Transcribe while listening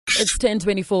It's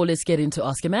 10:24. Let's get into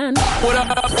Ask a Man. What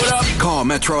up? What up? Call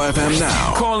Metro FM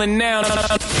now. Calling now.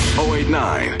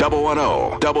 089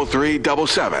 110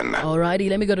 3377. Alrighty,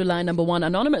 let me go to line number one.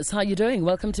 Anonymous, how you doing?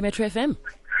 Welcome to Metro FM.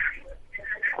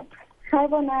 Hi,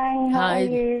 Bonang. How Hi, are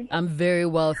you? I'm very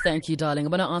well, thank you, darling.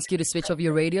 I'm going to ask you to switch off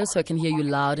your radio so I can hear you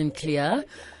loud and clear.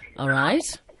 All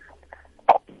right?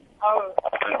 Oh,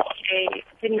 okay.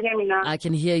 Can you hear me now? I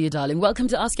can hear you, darling. Welcome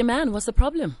to Ask a Man. What's the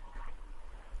problem?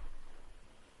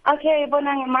 Okay,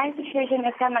 Bonang, my situation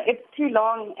is it's too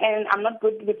long and I'm not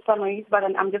good with summaries, but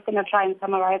I'm just going to try and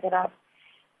summarize it up.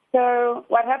 So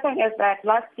what happened is that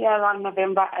last year around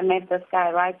November, I met this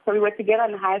guy, right? So we were together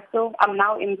in high school. I'm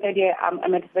now in third year.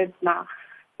 I'm at Vids now.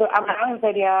 So I'm now in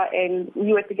third year and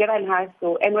we were together in high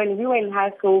school. And when we were in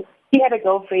high school, he had a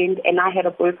girlfriend and I had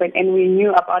a boyfriend and we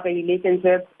knew about the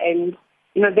relationship. And,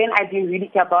 then I didn't really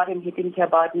care about him. He didn't care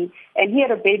about me. And he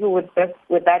had a baby with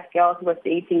that girl who was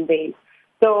dating then.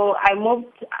 So I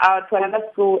moved to another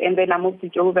school and then I moved to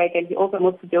Joburg and he also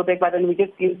moved to Joburg, but then we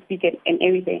just didn't speak and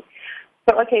everything.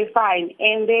 So, okay, fine.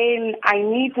 And then I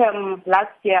meet him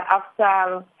last year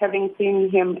after having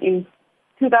seen him in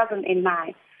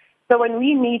 2009. So when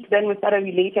we meet, then we start a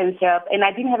relationship. And I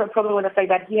didn't have a problem with the fact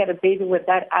that he had a baby with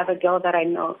that other girl that I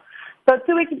know. So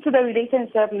 2 weeks into the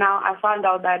relationship now, I found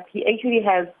out that he actually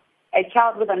has a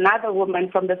child with another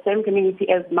woman from the same community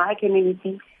as my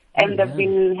community. And they've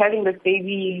been having this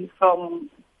baby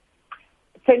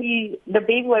the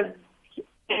baby was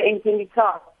in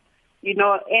 2012.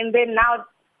 And then now,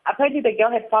 apparently the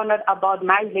girl had found out about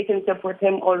my relationship with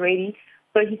him already.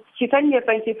 So she sent me a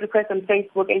friendship request on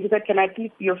Facebook, and she said, can I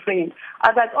please be your friend?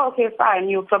 I was like, oh, okay, fine.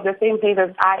 You're from the same place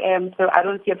as I am, so I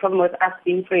don't see a problem with us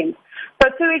being friends. So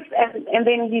 2 weeks, and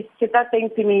then she starts saying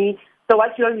to me, so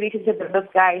what's your relationship with this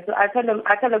guy? So I tell her,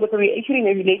 we're actually in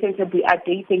a relationship. We are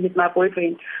dating with my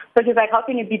boyfriend. So she's like, how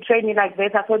can you betray me like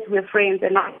this? I thought we were friends,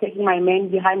 and now you're taking my man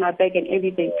behind my back and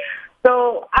everything.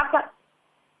 So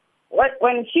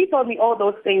when she told me all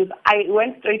those things, I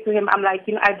went straight to him. I'm like,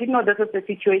 I didn't know this was the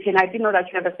situation. I didn't know that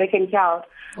you have a second child.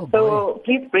 So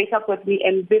please break up with me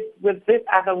and with this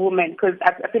other woman because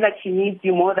I feel like she needs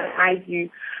you more than I do.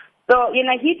 So,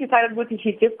 he decided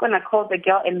he's just going to call the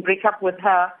girl and break up with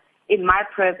her in my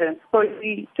presence. So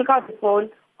he took out the phone,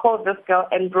 called this girl,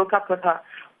 and broke up with her.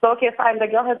 So, okay, fine. The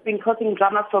girl has been causing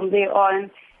drama from there on.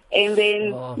 And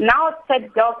then now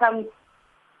that girl comes,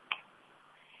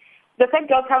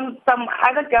 some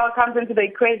other girl comes into the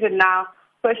equation now.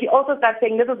 So she also starts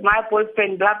saying, this is my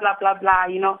boyfriend, blah, blah, blah, blah,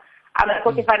 I'm like,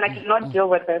 okay, fine, I cannot deal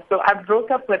with this. So I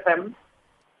broke up with him.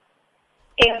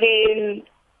 And then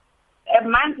a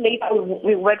month later,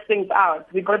 we worked things out.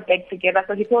 We got back together.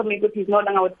 So he told me that he's no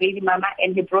longer with baby mama,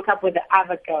 and he broke up with the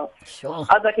other girl. Sure. I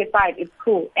was like, okay, fine, it's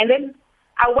cool. And then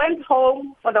I went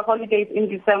home for the holidays in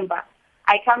December.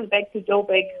 I come back to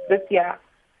Joburg this year.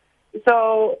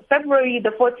 So February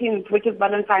the 14th, which is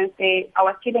Valentine's Day, I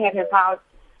was chilling at his house.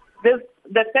 The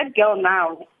third girl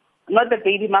now, not the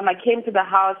baby mama, came to the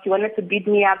house. She wanted to beat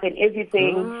me up and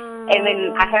everything. And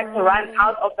then I had to run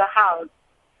out of the house.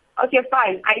 Okay,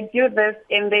 fine. I do this,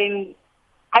 and then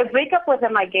I break up with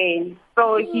him again.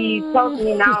 So he tells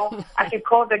me now I should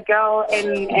call the girl,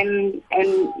 and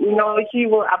she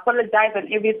will apologize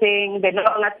and everything. They're no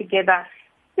longer together.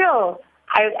 Still,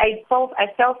 I fell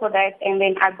for that, and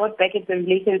then I got back into the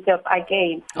relationship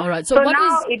again. All right. So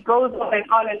now it goes on and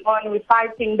on and on. We're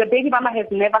fighting. The baby mama has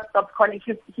never stopped calling.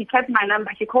 She kept my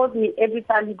number. She calls me every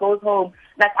time he goes home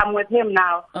that I'm with him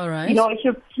now. All right.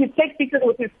 He takes pictures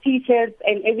with his t-shirts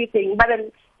and everything, but then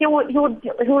he would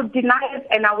deny it,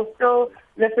 and I would still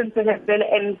listen to him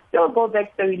and still go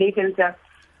back to the relationship.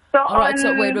 So all right,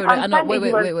 so wait.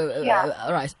 Yeah.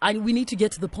 All right, we need to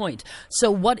get to the point. So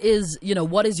what is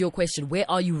your question? Where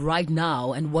are you right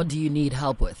now, and what do you need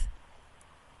help with?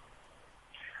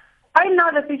 Right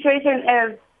now, the situation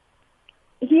is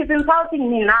he's insulting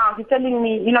me now. He's telling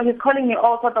me, he's calling me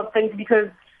all sorts of things because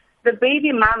the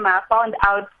baby mama found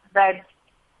out that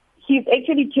he's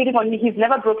actually cheating on me. He's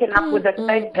never broken up with the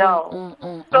third girl.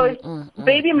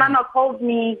 Baby mama called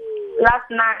me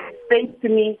last night saying to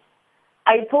me,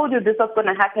 I told you this was going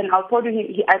to happen. I told you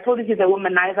he's a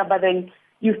womanizer, but then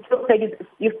you still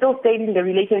stayed in the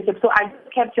relationship. So I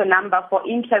just kept your number for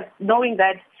interest, knowing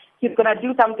that he's going to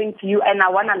do something to you, and I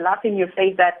want to laugh in your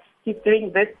face that he's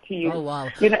doing this to you. Oh, wow.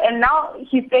 And now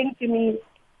he's saying to me,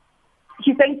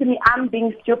 I'm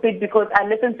being stupid because I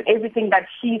listen to everything that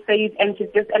she says, and she's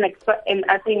just an expert, and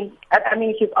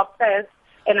she's obsessed,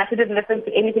 and I shouldn't listen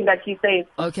to anything that she says.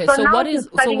 Okay, so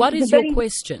what is your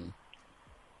question?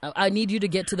 I need you to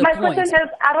get to the point. My question is,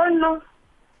 I don't know.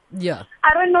 Yeah.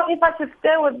 I don't know if I should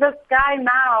stay with this guy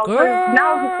now. Because Girl.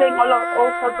 now he's saying all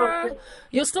sorts of things.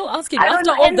 You're still asking I don't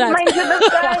after know. all And that. mind you, this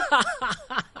guy...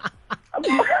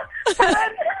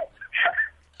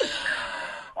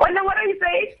 What are you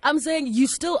saying? I'm saying you're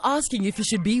still asking if you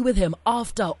should be with him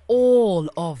after all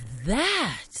of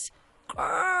that.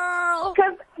 Girl.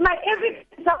 Because my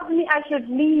everything tells me I should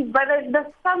leave, but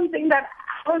there's something that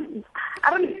I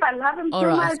don't know if I love him All too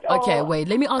right. much. Or, Okay, wait.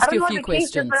 Let me ask you a few I don't know what the case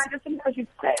is, questions. but I just think I should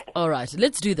stay. All right,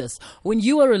 let's do this. When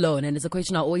you are alone, and it's a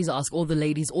question I always ask all the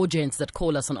ladies or gents that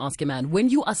call us on Ask a Man, when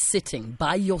you are sitting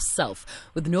by yourself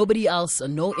with nobody else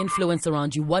and no influence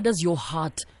around you, what does your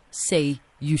heart say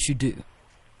you should do?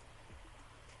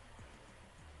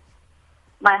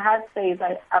 My heart says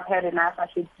I've had enough. I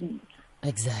should leave.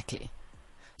 Exactly.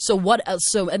 So what else?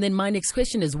 So, and then my next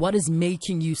question is, what is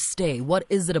making you stay? What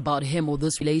is it about him or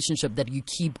this relationship that you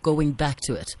keep going back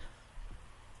to it?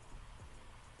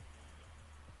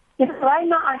 Right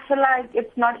now, I feel like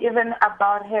it's not even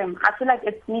about him. I feel like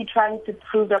it's me trying to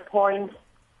prove a point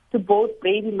to both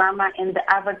baby mama and the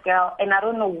other girl, and I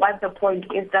don't know what the point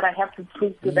is that I have to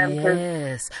prove to them.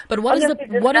 Yes, but what is I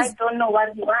don't know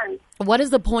what he wants. What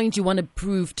is the point you want to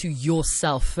prove to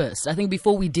yourself first? I think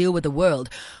before we deal with the world,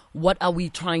 what are we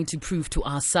trying to prove to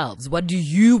ourselves? What do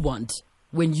you want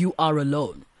when you are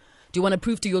alone? Do you want to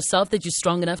prove to yourself that you're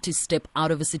strong enough to step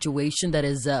out of a situation that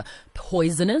is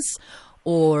poisonous?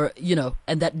 Or, you know,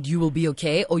 and that you will be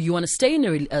okay, or you want to stay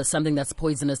in something that's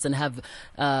poisonous and have,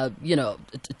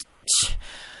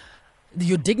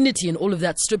 your dignity and all of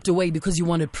that stripped away because you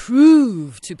want to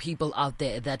prove to people out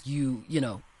there that you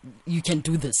can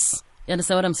do this. You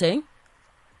understand what I'm saying?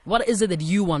 What is it that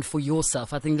you want for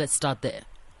yourself? I think let's start there.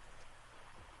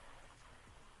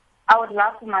 I would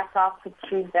love for myself to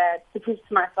prove to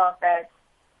myself that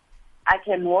I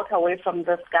can walk away from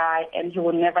this guy and he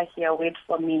will never hear wait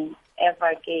for me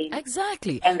ever again.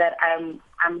 Exactly. And that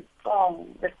I'm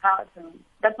strong without him.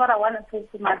 That's what I want to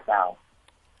prove to myself.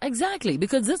 Exactly,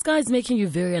 because this guy's making you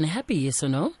very unhappy, yes or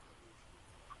no?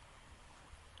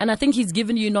 And I think he's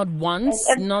given you not once,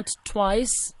 not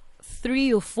twice,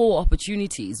 3 or 4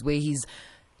 opportunities where he's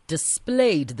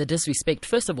displayed the disrespect,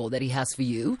 first of all, that he has for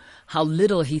you, how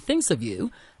little he thinks of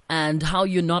you, and how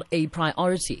you're not a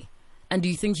priority. And do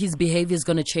you think his behavior is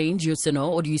going to change, yes or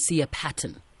no, or do you see a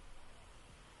pattern?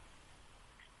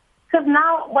 Because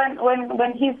now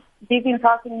when he's busy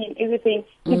talking and everything,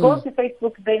 he goes to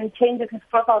Facebook, then changes his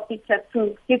profile picture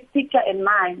to his picture and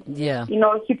mine. Yeah. You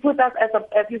know, he put us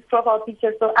as his profile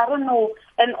picture. So I don't know.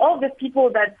 And all these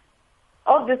girls,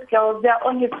 they're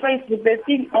on his Facebook. They're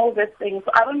seeing all these things.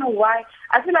 So I don't know why.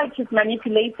 I feel like he's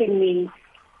manipulating me.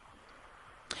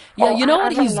 Yeah, you know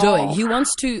what he's know. doing? He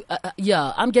wants to,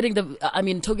 I'm getting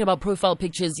talking about profile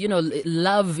pictures,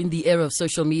 love in the era of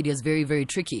social media is very, very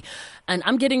tricky. And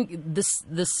I'm getting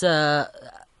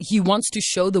he wants to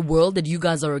show the world that you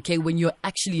guys are okay when you're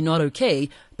actually not okay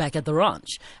back at the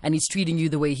ranch. And he's treating you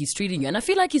the way he's treating you. And I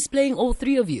feel like he's playing all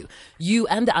 3 of you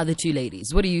and the other 2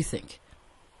 ladies. What do you think?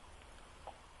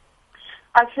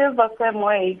 I feel the same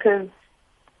way because,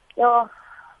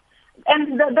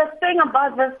 and the thing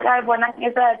about this guy,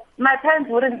 is that my parents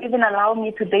wouldn't even allow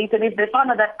me to date him. If they found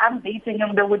out that I'm dating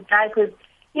him, they would die because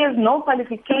he has no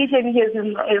qualification.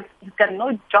 He's got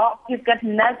no job. He's got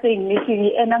nothing,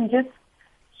 literally. And I'm just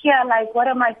here like, what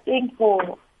am I staying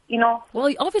for? You know?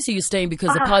 Well, obviously you're staying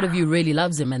because a part of you really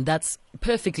loves him, and that's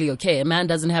perfectly okay. A man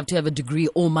doesn't have to have a degree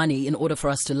or money in order for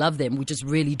us to love them. We just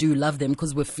really do love them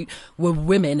because we're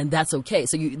women, and that's okay.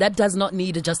 So that does not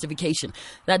need a justification.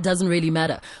 That doesn't really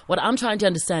matter. What I'm trying to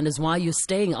understand is why you're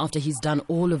staying after he's done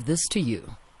all of this to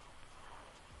you.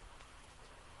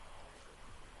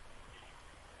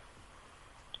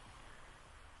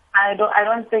 I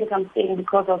don't think I'm staying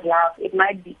because of love. It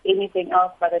might be anything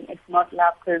else, but then it's not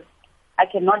love because I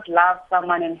cannot love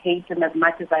someone and hate him as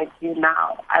much as I do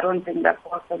now. I don't think that's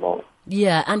possible.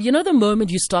 Yeah, and the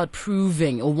moment you start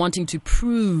proving or wanting to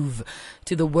prove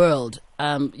to the world,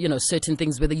 certain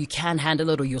things, whether you can handle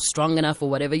it or you're strong enough or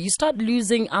whatever, you start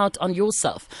losing out on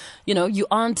yourself. You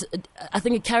aren't, I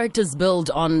think a character's built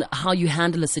on how you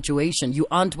handle a situation. You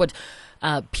aren't what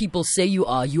people say you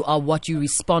are what you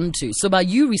respond to. So by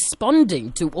you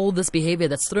responding to all this behavior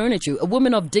that's thrown at you, a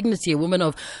woman of dignity, a woman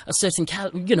of a certain,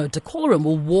 decorum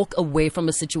will walk away from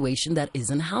a situation that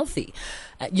isn't healthy.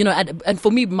 And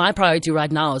for me, my priority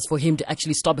right now is for him to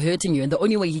actually stop hurting you. And the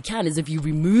only way he can is if you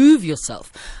remove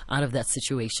yourself out of that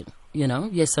situation.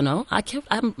 Yes or no?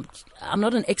 I'm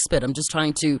not an expert. I'm just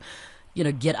trying to,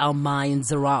 get our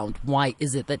minds around why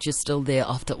is it that you're still there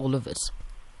after all of it.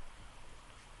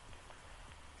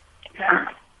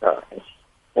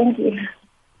 Thank you.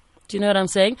 Do you know what I'm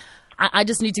saying? I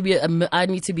just need to be I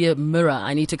need to be a mirror.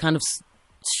 I need to kind of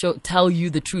tell you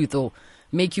the truth, or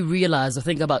make you realize or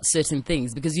think about certain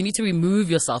things, because you need to remove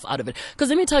yourself out of it. Because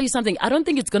let me tell you something, I don't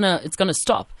think it's gonna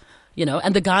stop.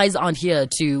 And the guys aren't here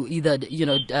to either,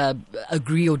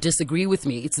 agree or disagree with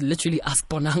me. It's literally Ask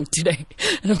Bonang today,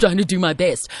 and I'm trying to do my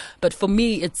best. But for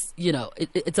me, it's,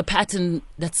 it's a pattern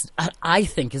that's, I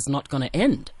think, is not going to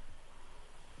end.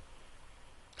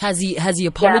 Has he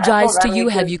apologized to you?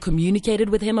 Have you communicated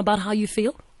with him about how you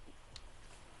feel?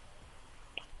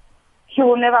 He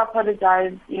will never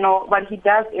apologize. What he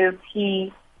does is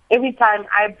every time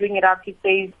I bring it up, he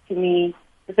says to me,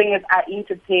 the thing is, I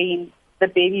entertain the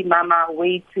baby mama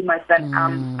way too much that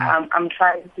I'm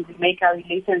trying to make our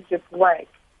relationship work.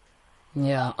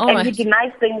 Yeah. And he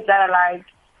denies things that are like,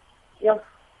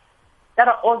 that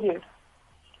are obvious.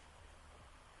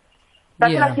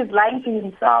 That's like he's lying to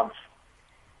himself.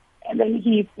 And then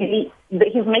he's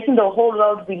making the whole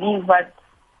world believe what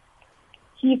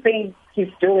he thinks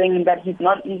he's doing and that he's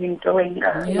not even doing.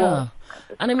 Yeah.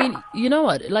 And I mean, you know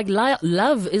what? Like,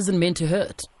 love isn't meant to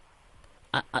hurt.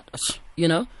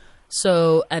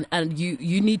 So, and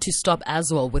you need to stop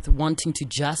as well with wanting to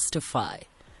justify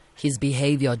his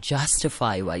behavior,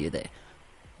 justify why you're there.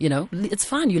 It's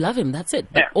fine, you love him, that's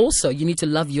it. But also, you need to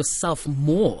love yourself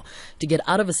more to get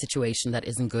out of a situation that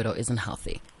isn't good or isn't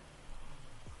healthy.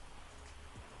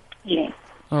 Yeah.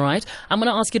 All right. I'm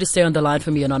going to ask you to stay on the line for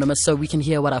me, Anonymous, so we can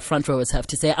hear what our front rowers have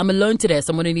to say. I'm alone today,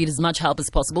 so I'm going to need as much help as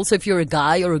possible. So if you're a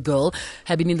guy or a girl,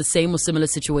 have been in the same or similar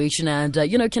situation and,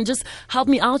 can just help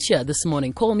me out here this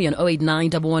morning, call me on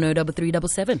 089 110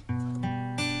 3377.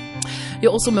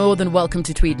 You're also more than welcome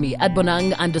to tweet me at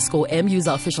Bonang_M. Use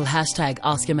our official hashtag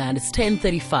AskYourMan. It's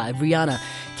 10:35. Rihanna,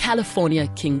 California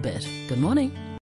King Bed. Good morning.